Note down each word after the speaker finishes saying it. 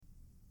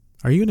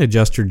Are you an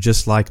adjuster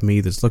just like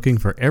me that's looking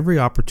for every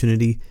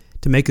opportunity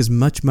to make as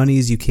much money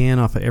as you can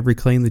off of every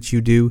claim that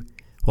you do?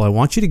 Well, I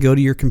want you to go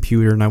to your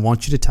computer and I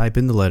want you to type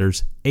in the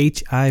letters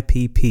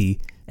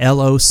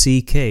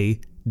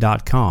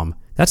HIPPLOCK.com.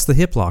 That's the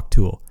HipLock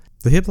tool.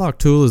 The HipLock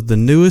tool is the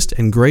newest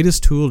and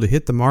greatest tool to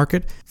hit the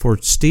market for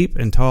steep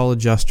and tall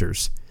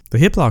adjusters. The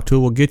HipLock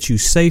tool will get you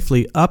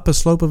safely up a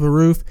slope of a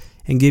roof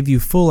and give you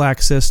full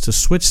access to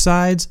switch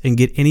sides and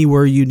get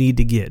anywhere you need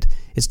to get.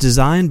 It's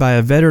designed by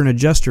a veteran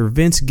adjuster,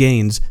 Vince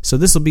Gaines, so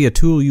this will be a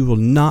tool you will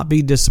not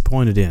be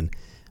disappointed in.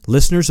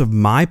 Listeners of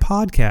my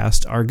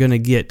podcast are going to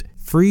get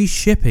free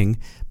shipping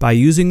by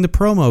using the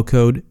promo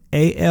code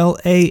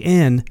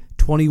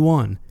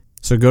ALAN21.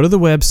 So go to the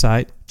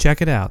website, check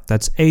it out.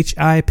 That's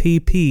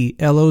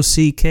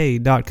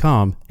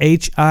HIPPLOCK.com.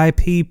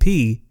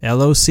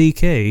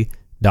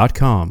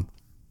 HIPPLOCK.com.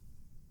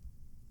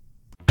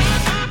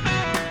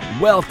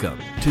 Welcome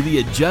to the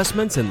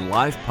Adjustments in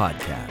Life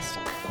podcast,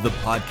 the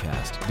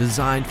podcast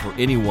designed for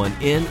anyone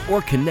in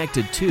or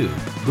connected to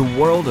the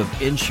world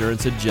of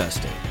insurance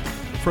adjusting.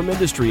 From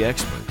industry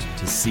experts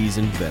to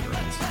seasoned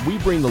veterans, we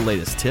bring the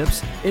latest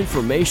tips,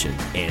 information,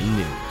 and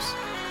news.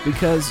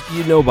 Because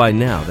you know by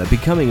now that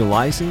becoming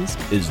licensed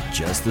is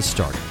just the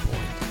starting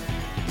point.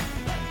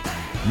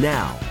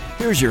 Now,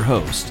 here's your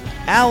host,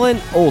 Alan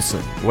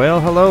Olson.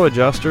 Well, hello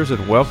adjusters,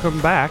 and welcome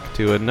back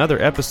to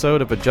another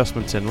episode of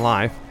Adjustments in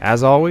Life.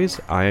 As always,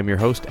 I am your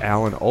host,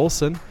 Alan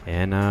Olson,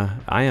 and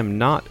I am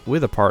not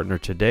with a partner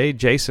today.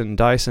 Jason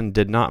Dyson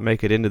did not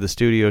make it into the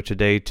studio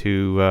today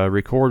to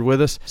record with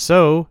us,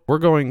 so we're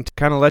going to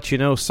kind of let you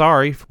know,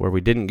 sorry, where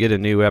we didn't get a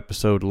new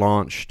episode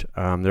launched.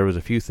 There was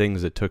a few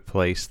things that took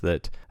place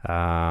that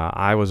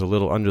I was a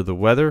little under the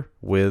weather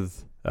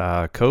with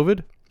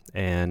COVID,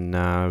 and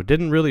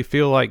didn't really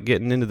feel like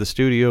getting into the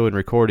studio and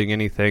recording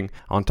anything.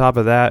 On top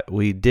of that,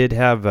 we did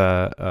have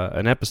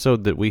an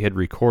episode that we had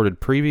recorded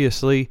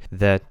previously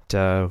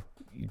that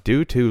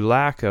due to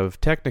lack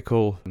of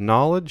technical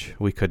knowledge,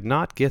 we could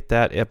not get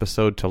that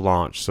episode to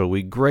launch. So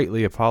we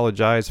greatly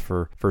apologize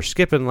for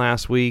skipping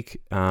last week,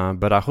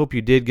 but I hope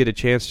you did get a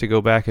chance to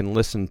go back and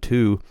listen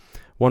to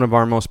one of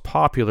our most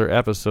popular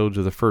episodes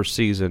of the first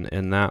season,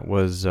 and that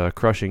was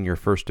Crushing Your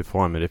First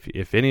Deployment.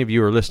 If any of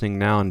you are listening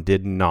now and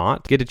did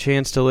not get a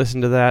chance to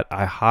listen to that,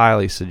 I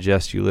highly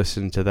suggest you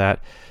listen to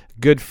that.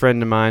 Good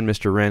friend of mine,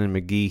 Mr. Rannon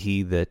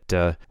McGeehee,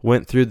 that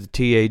went through the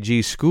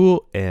TAG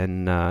school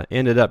and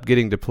ended up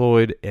getting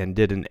deployed and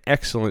did an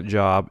excellent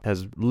job,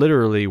 has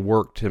literally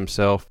worked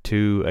himself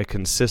to a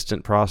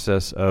consistent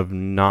process of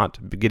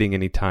not getting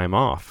any time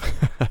off.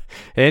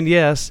 And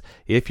yes,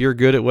 if you're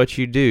good at what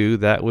you do,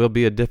 that will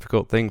be a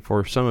difficult thing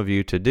for some of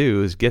you to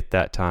do, is get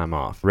that time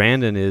off.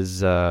 Rannon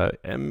is, I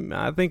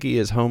think he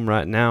is home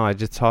right now. I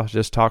just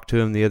talked to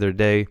him the other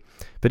day.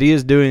 But he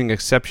is doing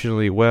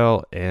exceptionally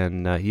well,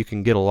 and you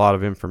can get a lot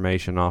of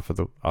information off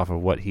of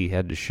what he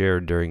had to share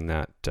during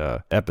that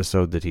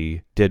episode that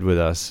he did with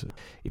us.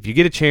 If you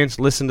get a chance,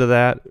 listen to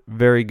that.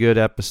 Very good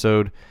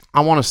episode.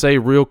 I want to say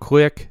real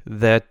quick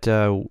that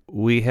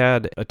we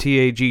had a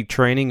TAG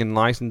training and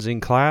licensing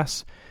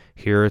class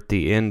here at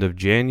the end of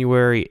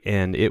January,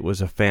 and it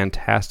was a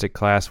fantastic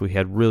class. We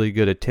had really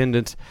good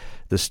attendance.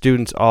 The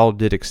students all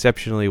did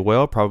exceptionally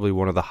well, probably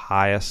one of the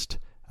highest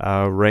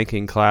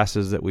ranking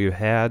classes that we've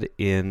had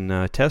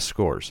in test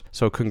scores.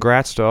 So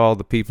congrats to all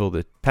the people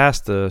that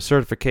passed the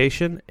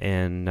certification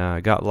and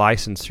got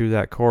licensed through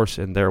that course,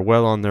 and they're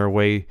well on their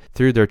way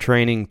through their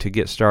training to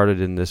get started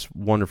in this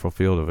wonderful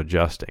field of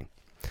adjusting.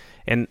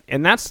 And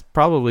that's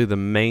probably the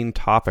main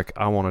topic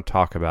I want to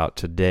talk about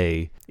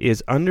today,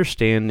 is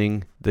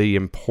understanding the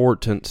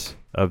importance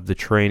of the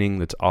training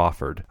that's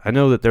offered. I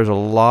know that there's a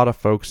lot of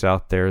folks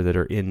out there that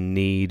are in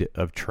need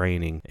of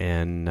training,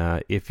 and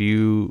if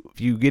you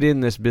get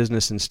in this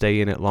business and stay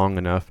in it long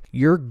enough,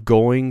 you're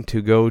going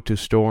to go to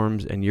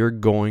storms and you're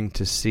going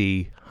to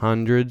see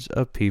hundreds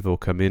of people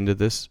come into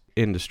this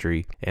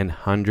industry and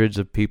hundreds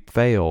of people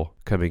fail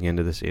coming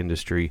into this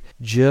industry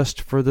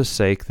just for the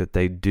sake that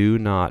they do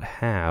not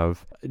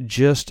have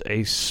just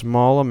a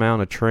small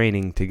amount of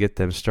training to get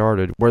them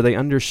started where they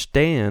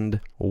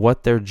understand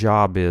what their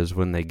job is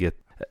when they get.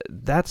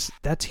 That's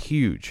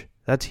huge.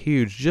 That's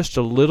huge. Just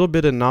a little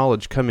bit of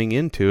knowledge coming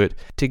into it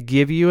to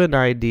give you an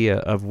idea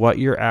of what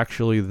you're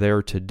actually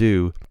there to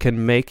do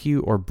can make you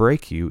or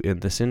break you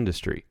in this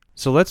industry.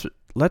 So let's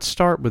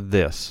start with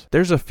this.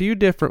 There's a few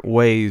different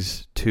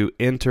ways to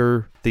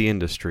enter the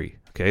industry.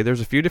 Okay,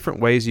 there's a few different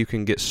ways you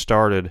can get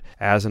started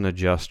as an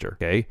adjuster.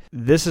 Okay,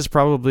 this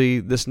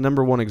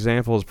number one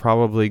example is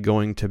probably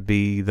going to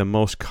be the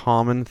most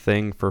common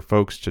thing for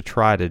folks to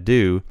try to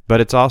do, but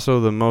it's also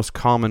the most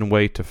common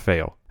way to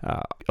fail.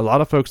 A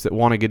lot of folks that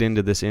want to get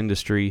into this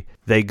industry,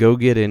 they go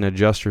get an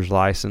adjuster's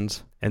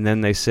license, and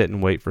then they sit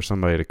and wait for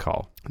somebody to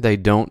call. They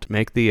don't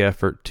make the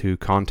effort to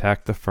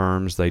contact the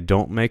firms. They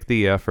don't make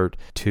the effort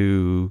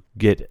to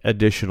get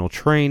additional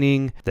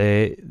training.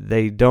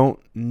 They don't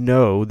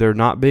know. They're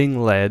not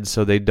being led,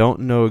 so they don't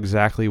know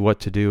exactly what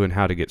to do and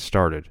how to get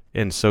started.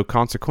 And so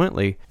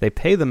consequently, they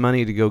pay the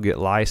money to go get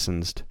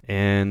licensed,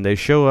 and they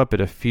show up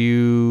at a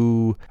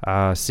few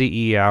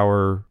CE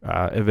hour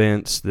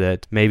events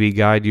that maybe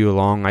guide you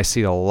along. I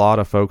see a lot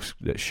of folks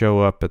that show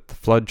up at the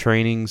flood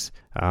trainings,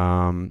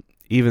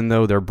 even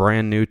though they're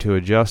brand new to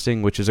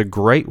adjusting, which is a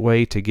great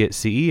way to get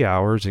CE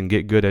hours and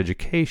get good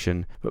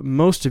education. But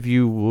most of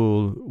you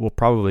will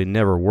probably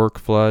never work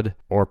flood,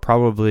 or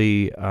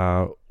probably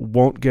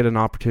won't get an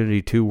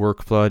opportunity to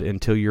work flood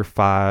until you're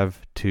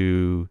 5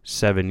 to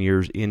 7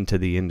 years into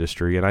the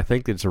industry. And I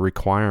think it's a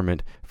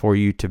requirement for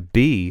you to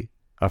be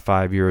a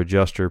 5-year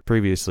adjuster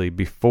previously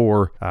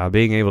before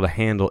being able to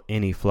handle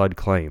any flood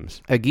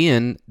claims.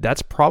 Again,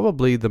 that's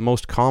probably the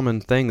most common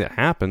thing that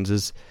happens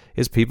is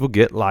people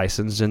get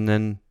licensed and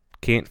then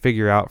can't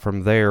figure out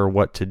from there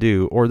what to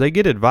do, or they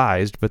get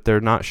advised but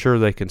they're not sure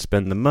they can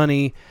spend the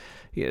money.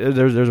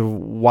 There's a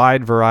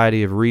wide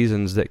variety of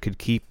reasons that could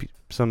keep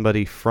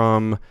somebody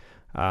from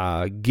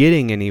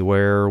getting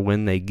anywhere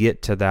when they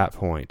get to that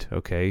point.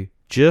 Okay,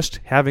 just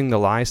having the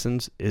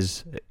license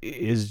is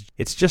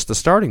it's just the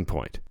starting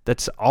point.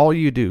 That's all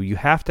you do. You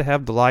have to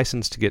have the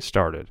license to get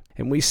started.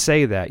 And we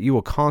say that. You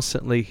will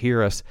constantly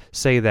hear us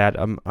say that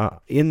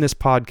in this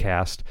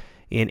podcast,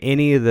 in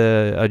any of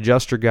the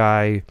adjuster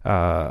guy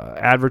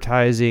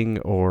advertising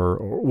or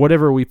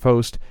whatever we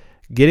post.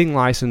 Getting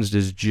licensed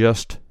is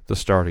just the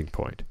starting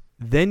point.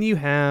 Then you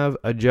have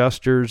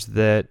adjusters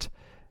that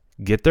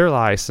get their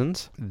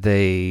license,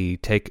 they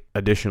take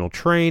additional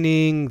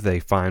training, they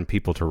find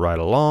people to ride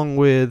along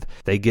with,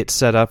 they get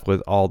set up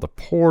with all the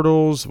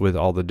portals, with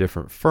all the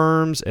different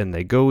firms, and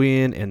they go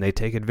in and they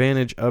take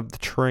advantage of the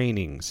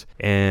trainings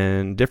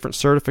and different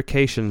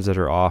certifications that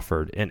are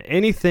offered and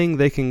anything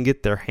they can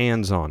get their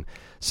hands on.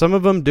 Some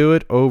of them do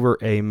it over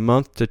a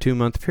month to 2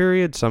 month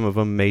period. Some of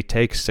them may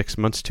take 6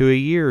 months to a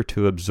year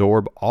to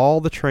absorb all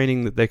the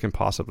training that they can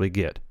possibly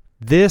get.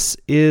 This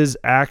is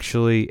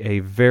actually a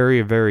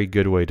very, very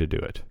good way to do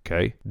it,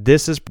 okay?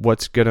 This is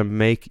what's going to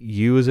make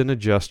you as an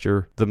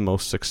adjuster the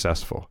most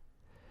successful.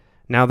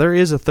 Now, there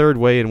is a third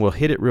way, and we'll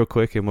hit it real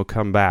quick and we'll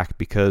come back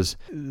because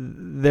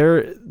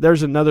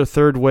there's another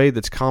third way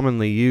that's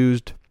commonly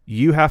used.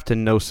 You have to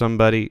know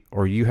somebody,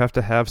 or you have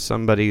to have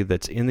somebody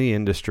that's in the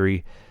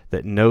industry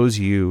that knows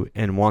you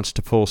and wants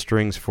to pull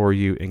strings for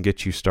you and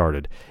get you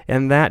started.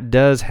 And that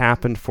does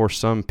happen for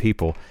some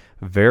people.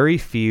 Very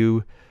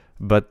few,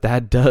 but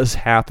that does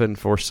happen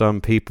for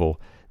some people.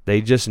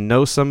 They just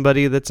know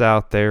somebody that's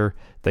out there.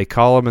 They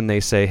call them and they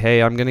say,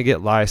 hey, I'm going to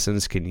get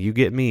licensed. Can you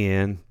get me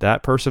in?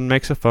 That person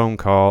makes a phone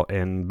call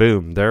and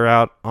boom, they're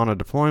out on a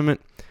deployment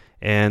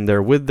and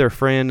they're with their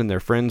friend and their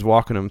friend's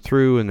walking them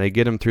through and they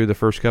get them through the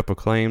first couple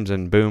claims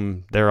and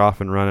boom, they're off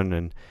and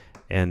running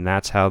and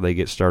that's how they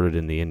get started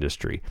in the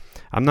industry.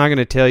 I'm not going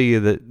to tell you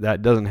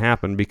that doesn't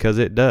happen because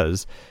it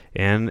does.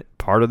 And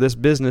part of this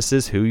business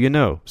is who you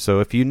know. So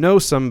if you know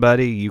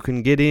somebody, you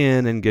can get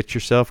in and get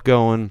yourself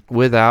going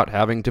without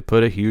having to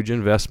put a huge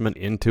investment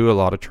into a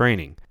lot of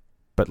training.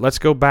 But let's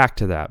go back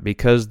to that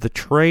because the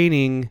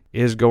training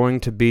is going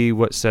to be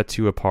what sets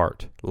you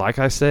apart. Like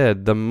I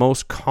said, the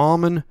most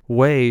common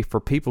way for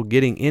people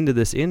getting into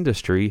this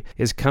industry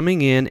is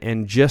coming in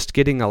and just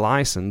getting a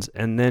license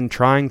and then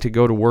trying to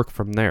go to work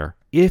from there.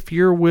 If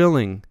you're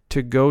willing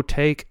to go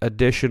take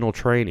additional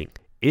training,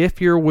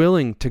 if you're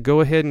willing to go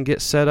ahead and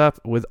get set up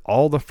with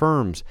all the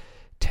firms,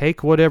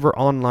 take whatever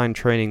online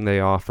training they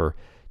offer,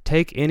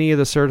 take any of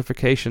the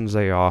certifications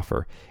they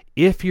offer.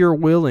 If you're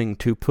willing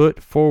to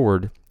put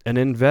forward an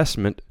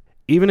investment,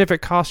 even if it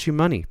costs you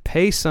money,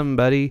 pay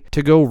somebody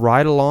to go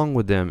ride along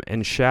with them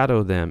and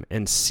shadow them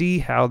and see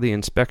how the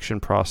inspection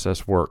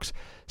process works.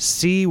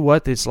 See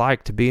what it's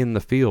like to be in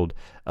the field.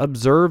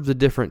 Observe the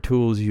different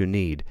tools you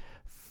need.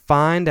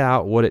 Find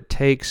out what it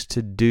takes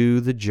to do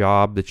the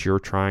job that you're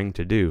trying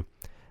to do.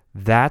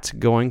 That's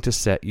going to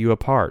set you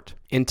apart.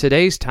 In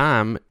today's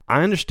time,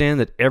 I understand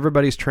that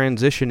everybody's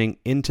transitioning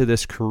into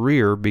this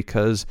career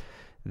because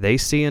they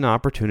see an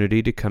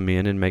opportunity to come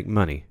in and make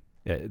money.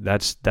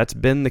 That's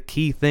been the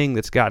key thing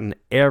that's gotten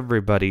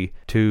everybody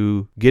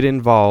to get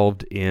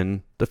involved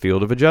in the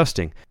field of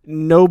adjusting.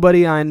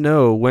 Nobody I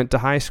know went to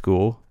high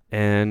school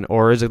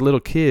or as a little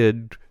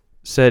kid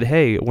said,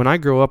 hey, when I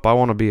grow up, I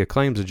want to be a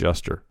claims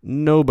adjuster.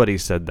 Nobody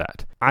said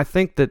that. I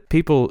think that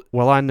people,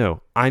 I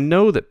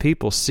know that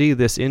people see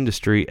this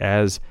industry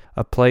as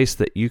a place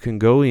that you can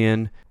go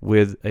in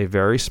with a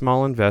very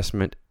small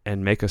investment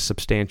and make a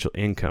substantial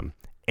income.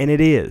 And it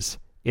is.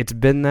 It's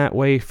been that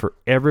way for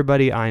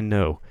everybody I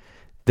know.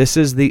 This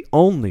is the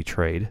only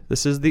trade,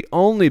 this is the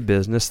only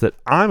business that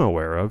I'm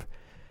aware of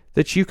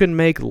that you can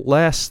make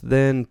less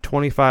than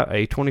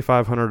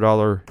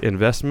 $2,500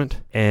 investment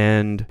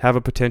and have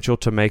a potential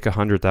to make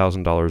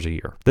 $100,000 a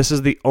year. This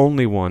is the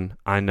only one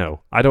I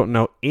know. I don't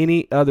know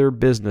any other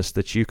business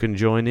that you can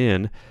join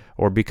in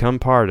or become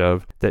part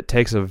of that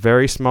takes a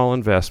very small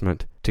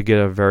investment to get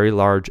a very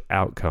large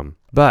outcome.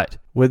 But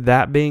with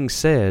that being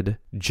said,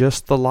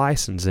 just the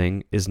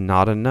licensing is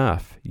not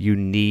enough. You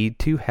need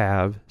to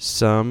have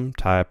some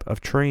type of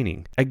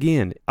training.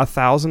 Again,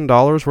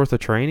 $1,000 worth of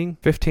training,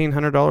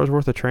 $1,500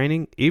 worth of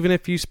training, even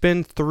if you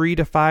spend $3,000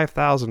 to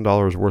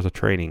 $5,000 worth of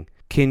training,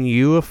 can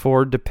you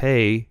afford to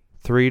pay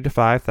 $3,000 to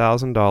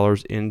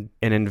 $5,000 and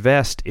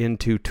invest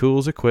into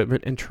tools,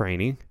 equipment, and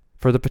training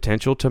for the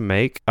potential to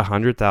make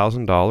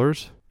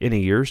 $100,000 in a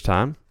year's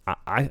time?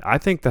 I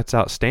think that's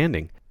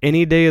outstanding.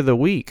 Any day of the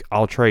week,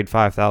 I'll trade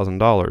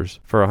 $5,000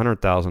 for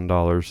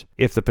 $100,000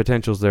 if the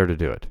potential's there to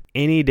do it.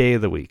 Any day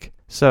of the week.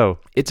 So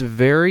it's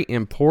very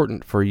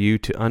important for you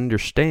to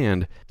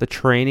understand the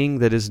training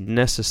that is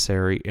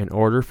necessary in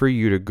order for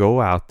you to go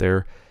out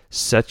there,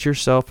 set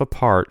yourself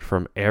apart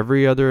from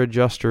every other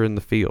adjuster in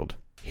the field.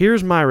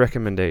 Here's my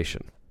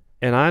recommendation.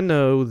 And I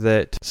know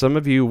that some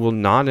of you will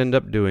not end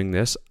up doing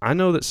this. I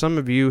know that some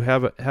of you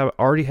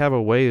already have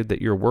a way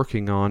that you're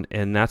working on,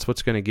 and that's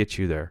what's going to get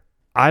you there.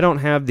 I don't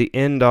have the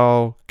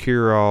end-all,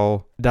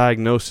 cure-all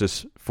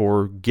diagnosis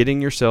for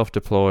getting yourself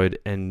deployed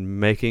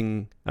and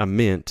making a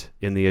mint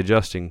in the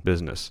adjusting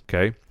business,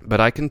 okay? But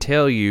I can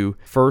tell you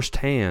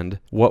firsthand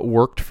what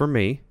worked for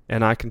me,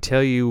 and I can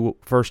tell you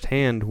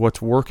firsthand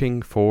what's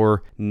working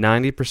for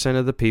 90%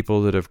 of the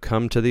people that have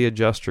come to the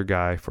adjuster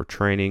guy for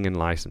training and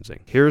licensing.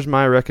 Here's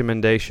my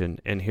recommendation,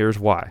 and here's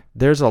why.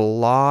 There's a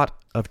lot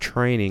of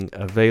training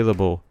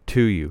available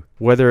to you,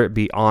 whether it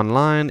be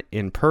online,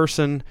 in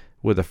person,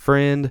 with a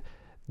friend.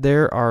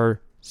 There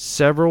are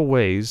several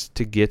ways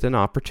to get an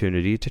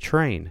opportunity to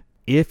train.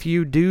 If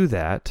you do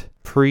that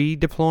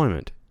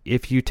pre-deployment,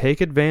 if you take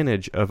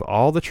advantage of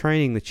all the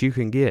training that you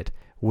can get,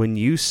 when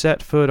you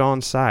set foot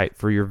on site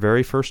for your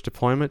very first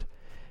deployment,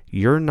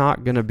 you're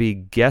not going to be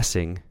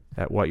guessing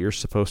at what you're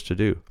supposed to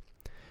do.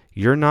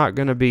 You're not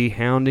going to be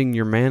hounding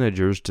your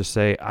managers to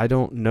say, I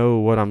don't know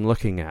what I'm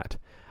looking at.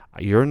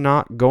 You're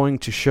not going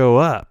to show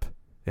up,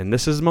 and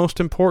this is most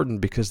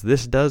important because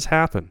this does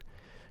happen.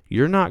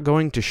 You're not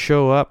going to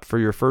show up for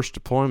your first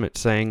deployment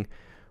saying,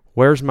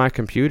 where's my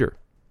computer?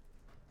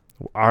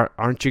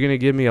 Aren't you going to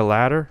give me a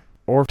ladder?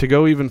 Or to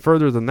go even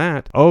further than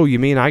that, oh, you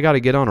mean I got to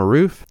get on a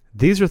roof?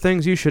 These are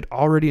things you should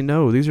already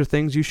know. These are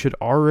things you should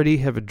already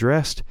have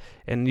addressed,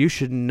 and you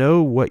should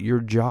know what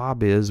your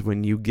job is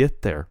when you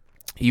get there.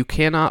 You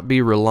cannot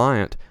be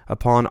reliant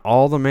upon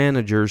all the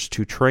managers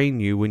to train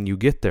you when you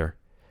get there.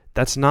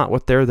 That's not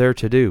what they're there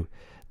to do.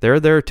 They're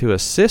there to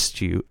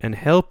assist you and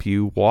help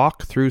you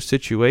walk through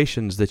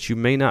situations that you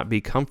may not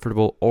be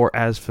comfortable or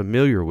as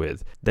familiar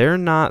with. They're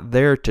not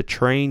there to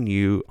train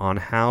you on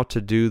how to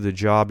do the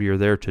job you're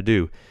there to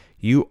do.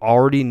 You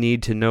already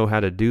need to know how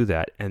to do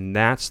that, and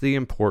that's the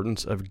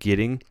importance of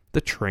getting the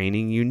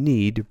training you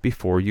need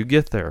before you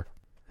get there.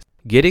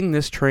 Getting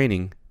this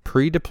training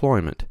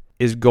pre-deployment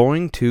is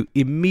going to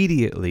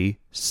immediately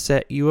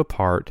set you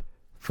apart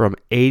from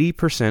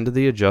 80% of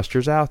the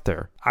adjusters out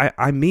there.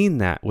 I mean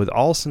that with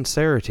all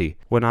sincerity.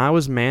 When I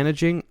was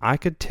managing, I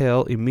could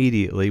tell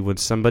immediately when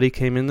somebody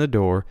came in the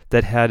door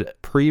that had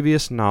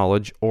previous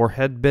knowledge or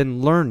had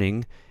been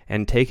learning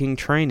and taking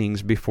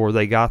trainings before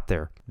they got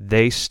there.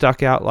 They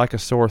stuck out like a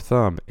sore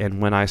thumb,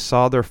 and when I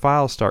saw their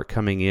files start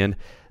coming in,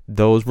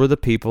 those were the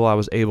people I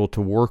was able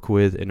to work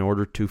with in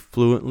order to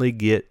fluently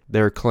get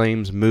their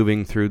claims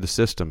moving through the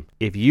system.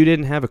 If you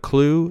didn't have a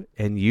clue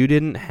and you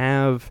didn't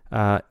have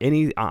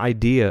any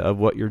idea of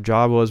what your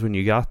job was when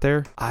you got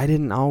there, I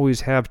didn't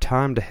always have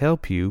time to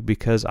help you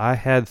because I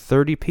had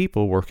 30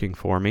 people working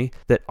for me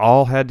that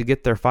all had to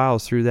get their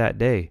files through that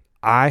day.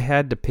 I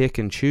had to pick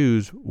and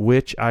choose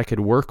which I could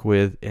work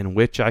with and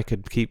which I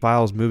could keep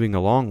files moving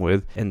along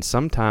with, and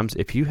sometimes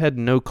if you had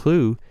no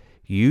clue,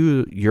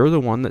 you're the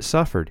one that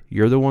suffered.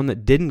 You're the one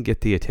that didn't get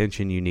the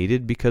attention you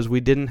needed because we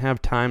didn't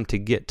have time to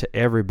get to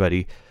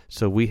everybody.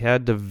 So we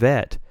had to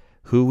vet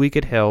who we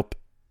could help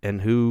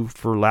and who,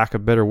 for lack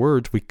of better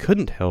words, we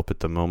couldn't help at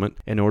the moment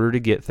in order to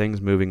get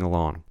things moving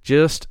along.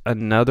 Just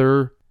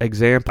another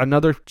example,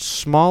 another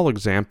small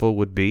example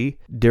would be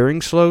during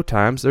slow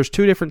times. There's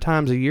 2 different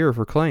times a year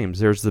for claims.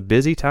 There's the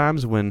busy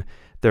times when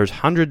there's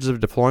hundreds of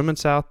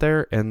deployments out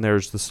there, and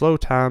there's the slow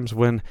times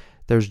when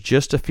there's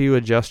just a few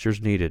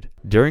adjusters needed.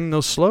 During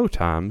those slow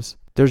times,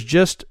 there's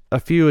just a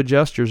few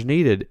adjusters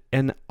needed,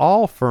 and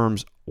all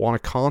firms want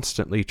to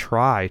constantly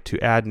try to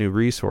add new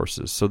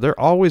resources. So they're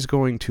always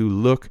going to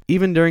look,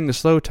 even during the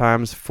slow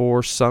times,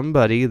 for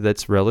somebody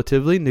that's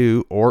relatively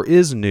new or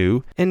is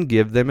new and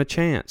give them a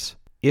chance.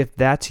 If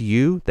that's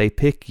you, they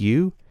pick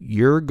you,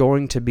 you're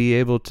going to be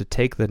able to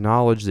take the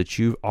knowledge that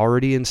you've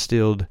already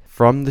instilled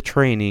from the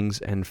trainings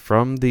and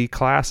from the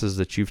classes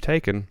that you've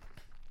taken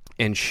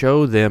and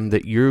show them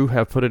that you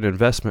have put an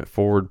investment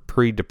forward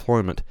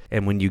pre-deployment.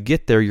 And when you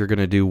get there, you're going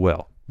to do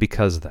well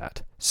because of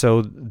that.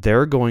 So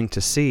they're going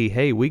to see,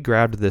 hey, we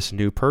grabbed this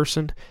new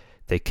person.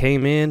 They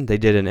came in, they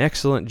did an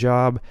excellent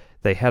job.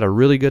 They had a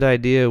really good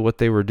idea what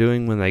they were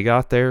doing when they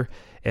got there.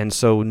 And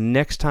so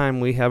next time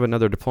we have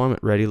another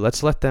deployment ready,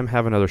 let's let them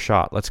have another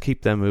shot. Let's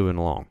keep them moving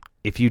along.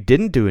 If you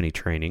didn't do any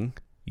training,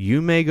 You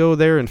may go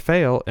there and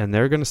fail, and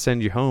they're going to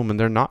send you home, and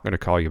they're not going to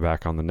call you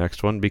back on the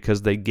next one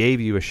because they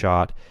gave you a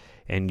shot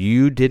and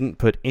you didn't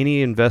put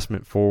any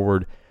investment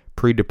forward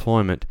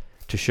pre-deployment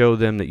to show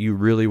them that you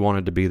really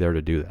wanted to be there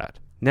to do that.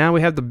 Now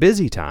we have the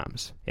busy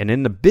times, and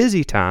in the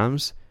busy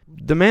times,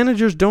 the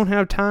managers don't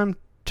have time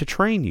to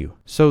train you.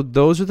 So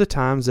those are the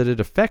times that it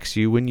affects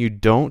you when you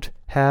don't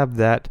have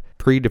that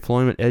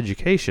pre-deployment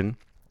education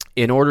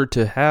in order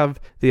to have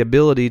the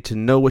ability to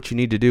know what you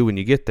need to do when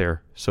you get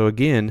there. So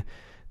again,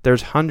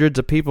 there's hundreds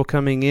of people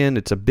coming in.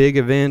 It's a big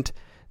event.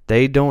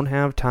 They don't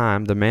have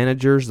time. The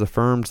managers, the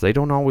firms, they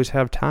don't always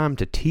have time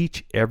to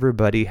teach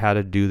everybody how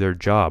to do their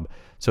job.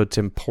 So it's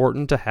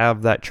important to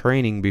have that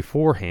training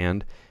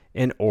beforehand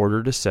in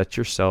order to set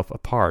yourself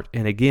apart.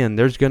 And again,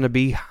 there's going to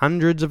be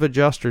hundreds of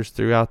adjusters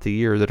throughout the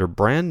year that are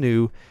brand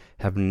new,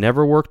 have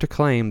never worked a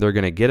claim. They're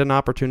going to get an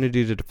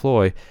opportunity to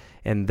deploy,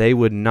 and they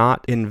would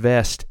not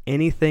invest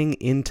anything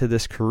into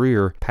this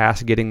career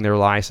past getting their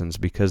license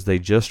because they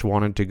just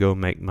wanted to go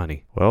make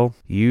money. Well,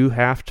 you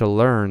have to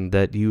learn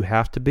that you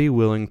have to be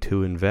willing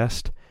to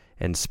invest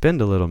and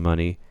spend a little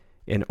money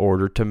in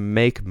order to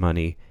make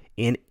money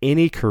in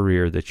any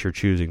career that you're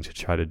choosing to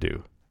try to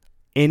do.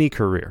 Any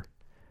career.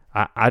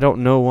 I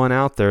don't know one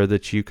out there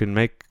that you can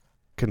make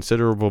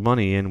considerable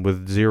money in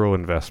with zero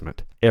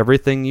investment.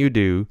 Everything you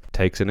do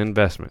takes an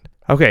investment.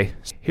 Okay,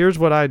 here's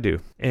what I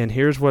do, and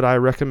here's what I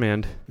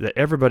recommend that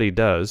everybody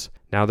does.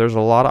 Now, there's a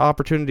lot of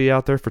opportunity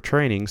out there for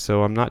training,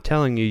 so I'm not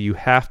telling you you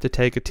have to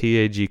take a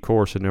TAG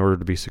course in order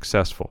to be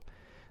successful.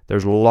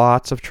 There's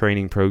lots of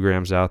training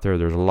programs out there.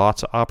 There's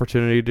lots of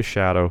opportunity to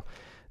shadow.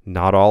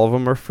 Not all of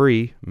them are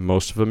free.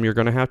 Most of them you're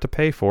going to have to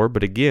pay for.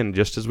 But again,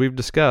 just as we've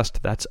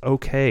discussed, that's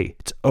okay.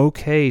 It's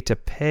okay to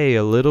pay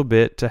a little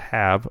bit to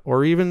have,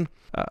 or even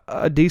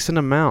a decent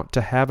amount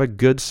to have a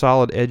good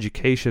solid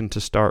education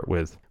to start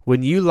with.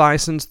 When you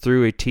license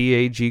through a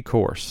TAG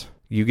course,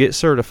 you get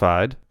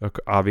certified.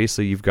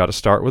 Obviously, you've got to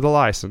start with a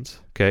license.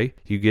 Okay,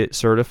 you get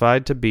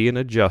certified to be an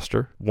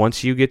adjuster.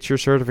 Once you get your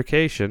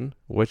certification,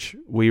 which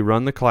we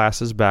run the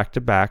classes back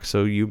to back,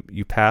 so you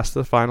pass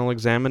the final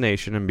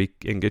examination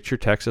and get your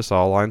Texas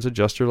All Lines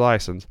Adjuster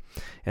license,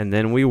 and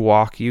then we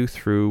walk you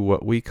through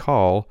what we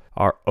call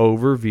our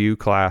overview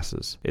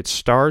classes. It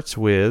starts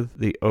with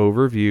the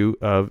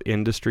overview of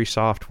industry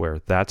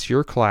software. That's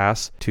your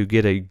class to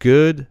get a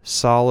good,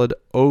 solid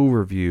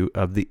overview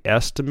of the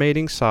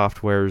estimating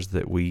softwares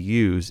that we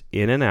use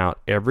in and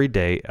out every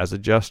day as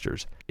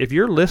adjusters. If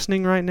you're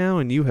listening right now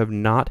and you have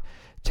not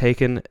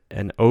taken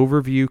an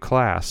overview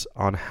class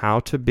on how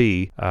to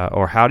be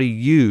or how to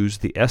use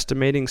the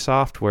estimating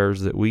softwares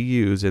that we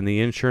use in the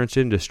insurance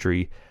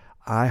industry,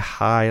 I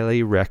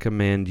highly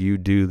recommend you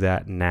do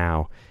that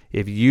now.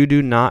 If you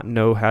do not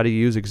know how to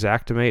use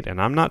Xactimate, and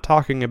I'm not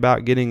talking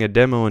about getting a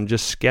demo and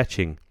just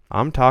sketching,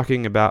 I'm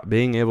talking about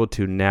being able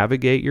to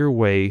navigate your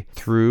way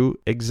through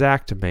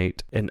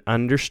Xactimate and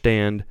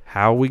understand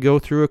how we go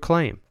through a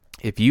claim.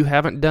 If you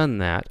haven't done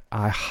that,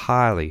 I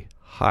highly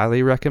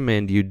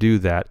recommend you do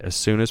that as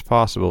soon as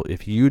possible.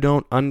 If you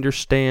don't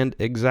understand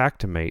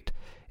Xactimate,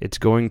 it's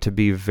going to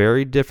be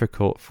very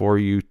difficult for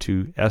you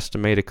to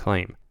estimate a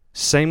claim.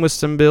 Same with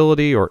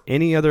Symbility or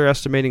any other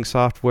estimating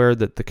software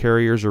that the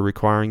carriers are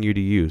requiring you to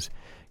use.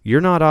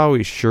 You're not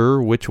always sure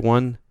which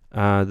one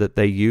that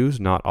they use.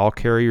 Not all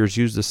carriers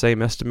use the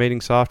same estimating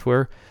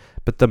software,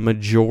 but the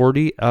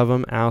majority of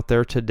them out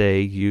there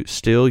today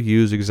still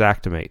use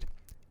Xactimate.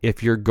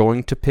 If you're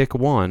going to pick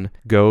one,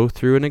 go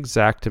through an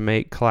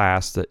Xactimate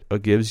class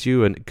that gives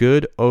you a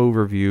good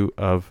overview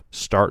of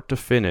start to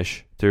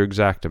finish through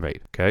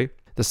Xactimate, okay?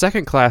 The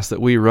second class that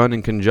we run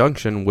in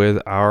conjunction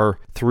with our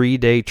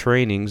 3-day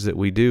trainings that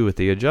we do with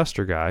the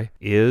adjuster guy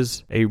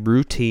is a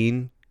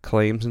routine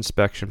claims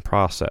inspection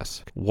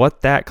process.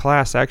 What that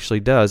class actually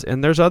does,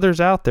 and there's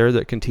others out there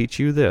that can teach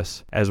you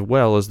this as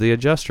well as the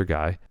adjuster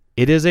guy,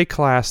 it is a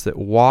class that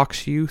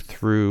walks you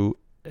through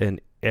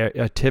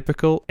a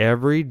typical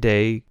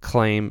everyday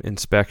claim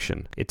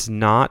inspection. It's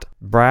not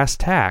brass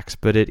tacks,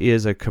 but it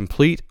is a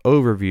complete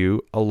overview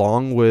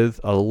along with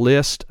a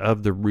list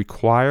of the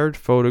required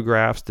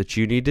photographs that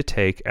you need to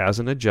take as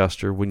an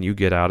adjuster when you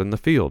get out in the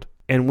field.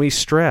 And we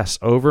stress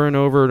over and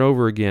over and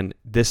over again,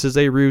 this is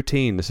a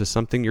routine. This is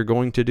something you're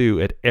going to do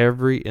at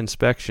every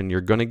inspection.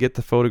 You're going to get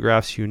the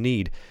photographs you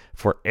need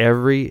for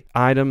every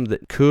item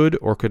that could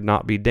or could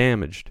not be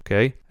damaged.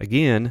 Okay?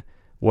 Again,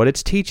 what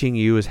it's teaching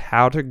you is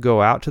how to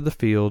go out to the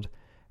field,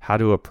 how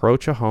to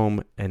approach a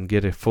home and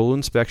get a full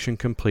inspection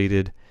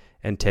completed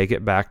and take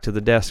it back to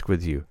the desk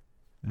with you.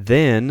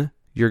 Then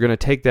you're going to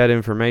take that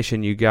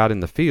information you got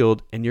in the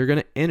field and you're going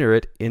to enter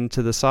it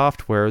into the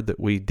software that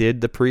we did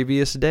the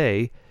previous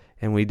day,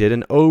 and we did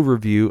an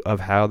overview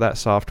of how that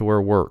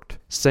software worked.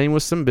 Same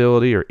with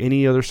Symbility or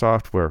any other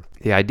software.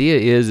 The idea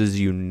is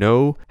you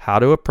know how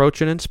to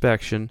approach an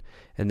inspection,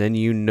 and then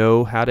you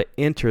know how to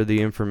enter the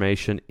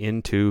information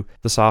into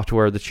the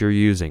software that you're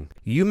using.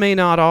 You may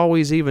not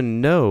always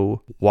even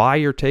know why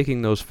you're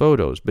taking those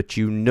photos, but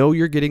you know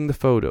you're getting the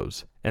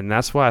photos. And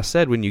that's why I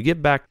said when you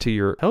get back to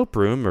your help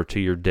room or to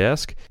your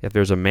desk, if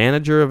there's a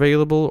manager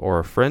available or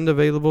a friend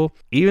available,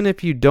 even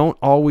if you don't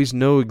always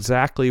know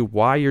exactly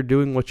why you're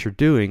doing what you're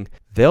doing,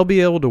 they'll be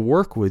able to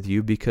work with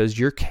you because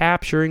you're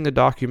capturing the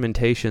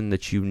documentation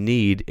that you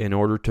need in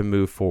order to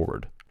move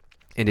forward.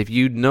 And if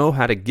you know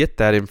how to get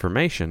that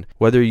information,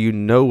 whether you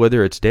know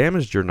whether it's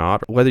damaged or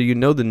not, whether you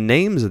know the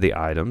names of the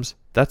items,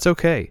 that's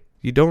okay.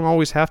 You don't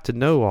always have to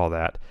know all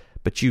that,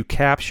 but you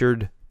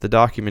captured the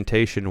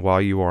documentation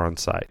while you are on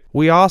site.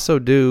 We also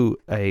do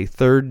a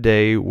third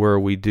day where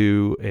we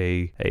do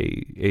a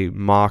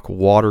mock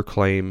water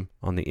claim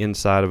on the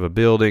inside of a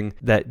building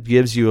that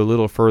gives you a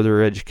little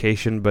further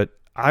education, but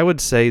I would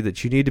say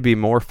that you need to be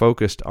more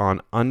focused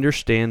on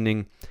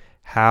understanding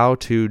how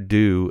to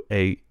do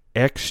a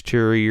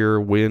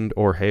exterior wind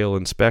or hail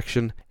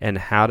inspection and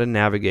how to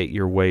navigate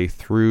your way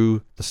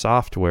through the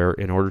software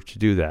in order to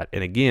do that.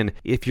 And again,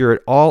 if you're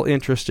at all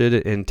interested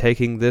in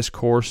taking this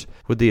course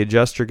with the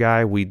Adjuster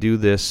Guy, we do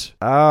this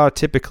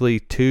typically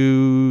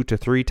 2 to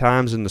 3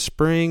 times in the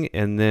spring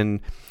and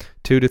then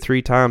 2 to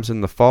 3 times in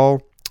the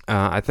fall.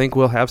 I think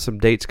we'll have some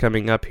dates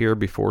coming up here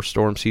before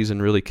storm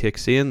season really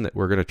kicks in that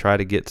we're going to try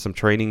to get some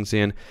trainings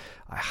in.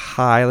 I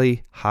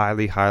highly,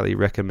 highly, highly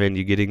recommend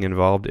you getting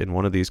involved in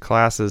one of these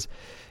classes.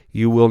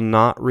 You will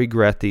not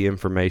regret the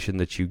information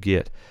that you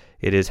get.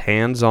 It is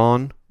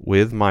hands-on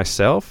with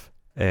myself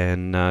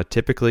and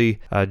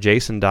typically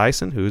Jason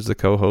Dyson, who is the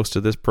co-host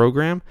of this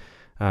program.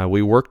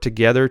 We work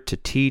together to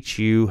teach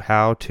you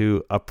how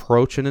to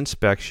approach an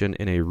inspection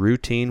in a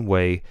routine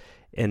way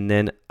and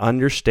then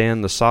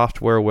understand the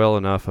software well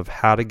enough of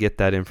how to get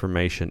that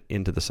information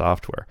into the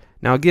software.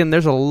 Now, again,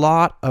 there's a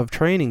lot of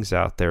trainings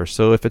out there,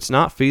 so if it's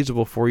not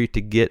feasible for you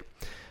to get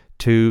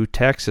to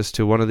Texas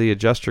to one of the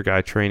Adjuster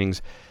Guy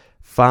trainings,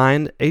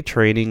 find a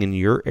training in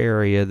your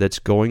area that's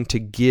going to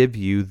give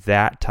you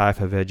that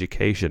type of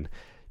education.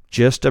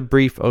 Just a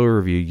brief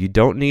overview. You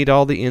don't need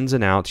all the ins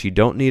and outs. You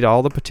don't need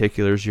all the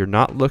particulars. You're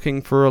not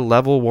looking for a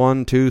level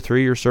 1, 2,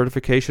 3 or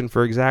certification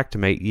for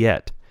Xactimate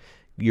yet.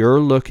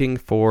 You're looking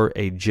for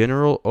a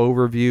general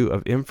overview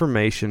of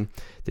information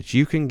that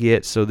you can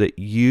get so that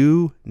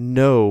you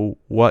know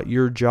what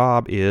your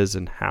job is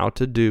and how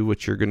to do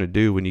what you're going to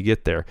do when you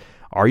get there.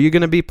 Are you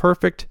going to be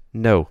perfect?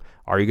 No.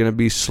 Are you going to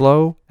be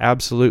slow?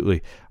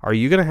 Absolutely. Are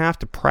you going to have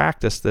to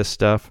practice this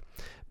stuff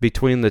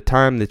between the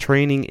time the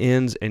training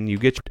ends and you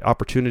get your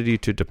opportunity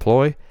to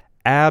deploy?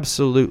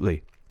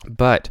 Absolutely.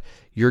 But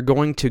you're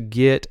going to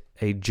get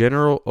a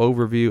general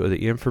overview of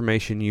the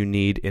information you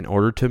need in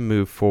order to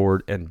move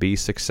forward and be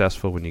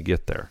successful when you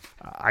get there.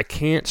 I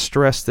can't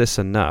stress this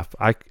enough.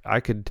 I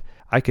could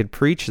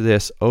preach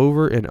this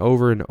over and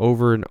over and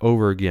over and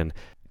over again.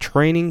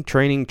 Training.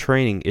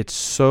 It's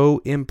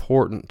so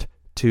important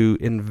to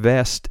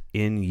invest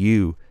in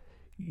you.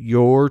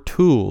 Your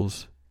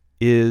tools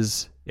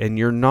and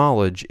your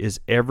knowledge is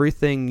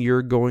everything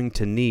you're going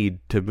to need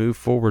to move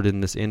forward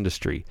in this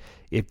industry.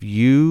 If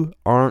you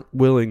aren't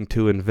willing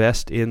to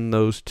invest in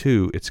those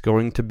two, it's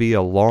going to be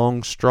a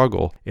long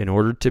struggle in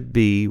order to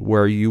be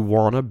where you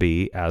want to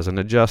be as an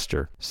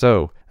adjuster.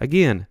 So,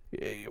 again,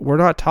 we're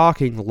not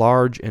talking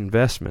large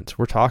investments.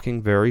 We're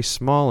talking very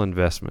small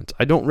investments.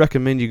 I don't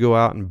recommend you go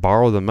out and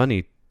borrow the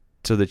money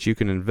so that you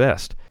can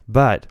invest,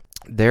 but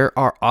there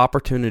are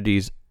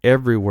opportunities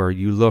everywhere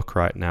you look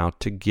right now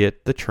to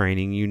get the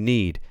training you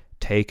need.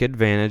 Take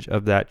advantage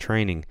of that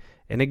training.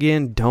 And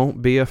again,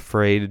 don't be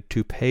afraid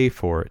to pay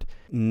for it.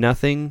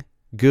 Nothing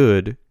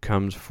good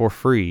comes for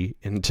free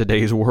in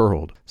today's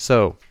world.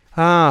 So,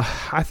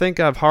 I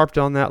think I've harped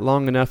on that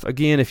long enough.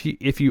 Again,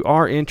 if you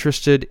are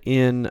interested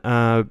in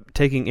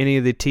taking any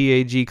of the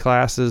TAG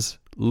classes,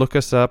 look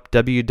us up,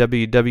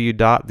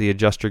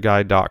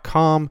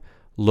 www.theadjusterguy.com.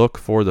 Look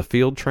for the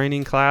field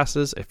training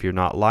classes. If you're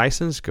not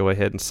licensed, go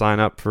ahead and sign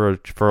up for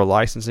a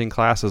licensing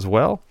class as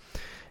well.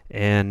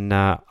 And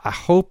I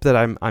hope that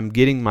I'm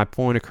getting my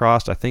point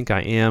across. I think I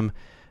am.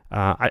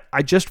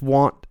 I just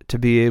want to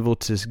be able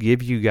to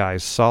give you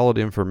guys solid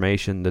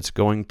information that's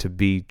going to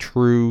be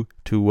true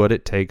to what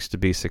it takes to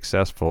be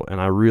successful. And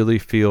I really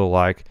feel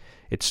like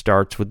it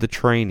starts with the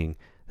training.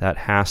 That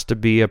has to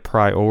be a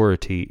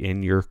priority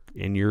in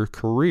your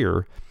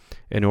career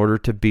in order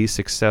to be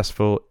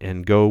successful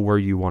and go where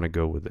you want to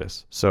go with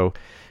this. So,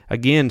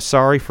 again,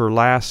 sorry for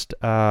last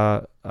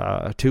 2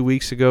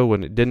 weeks ago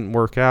when it didn't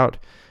work out.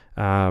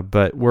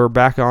 But we're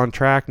back on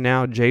track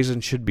now. Jason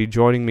should be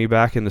joining me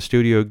back in the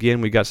studio again.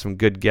 We got some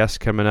good guests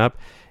coming up,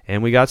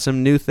 and we got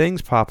some new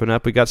things popping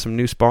up. We got some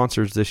new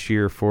sponsors this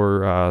year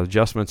for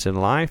Adjustments in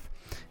Life,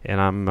 and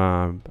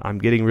I'm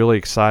getting really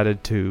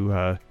excited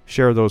to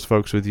share those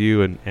folks with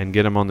you and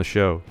get them on the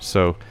show.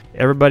 So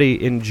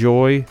everybody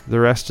enjoy the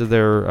rest of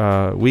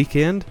their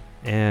weekend,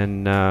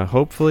 and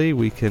hopefully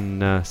we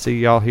can see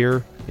y'all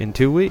here in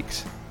 2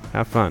 weeks.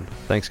 Have fun.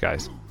 Thanks,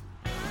 guys.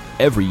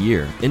 Every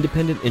year,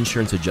 independent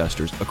insurance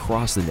adjusters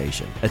across the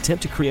nation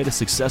attempt to create a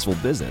successful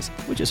business,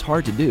 which is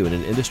hard to do in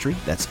an industry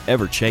that's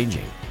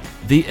ever-changing.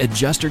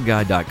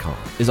 TheAdjusterGuide.com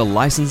is a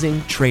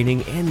licensing,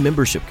 training, and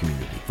membership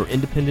community for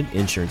independent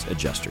insurance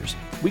adjusters.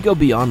 We go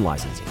beyond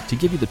licensing to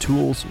give you the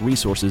tools,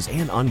 resources,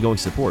 and ongoing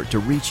support to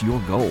reach your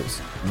goals.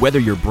 Whether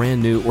you're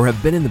brand new or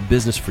have been in the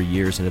business for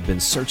years and have been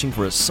searching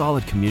for a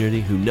solid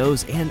community who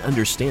knows and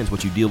understands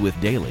what you deal with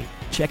daily,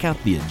 check out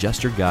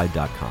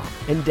TheAdjusterGuide.com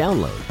and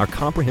download our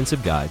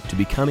comprehensive guide to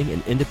becoming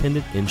an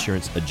independent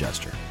insurance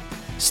adjuster.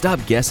 Stop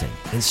guessing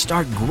and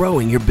start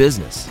growing your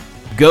business.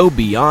 Go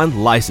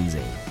beyond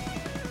licensing.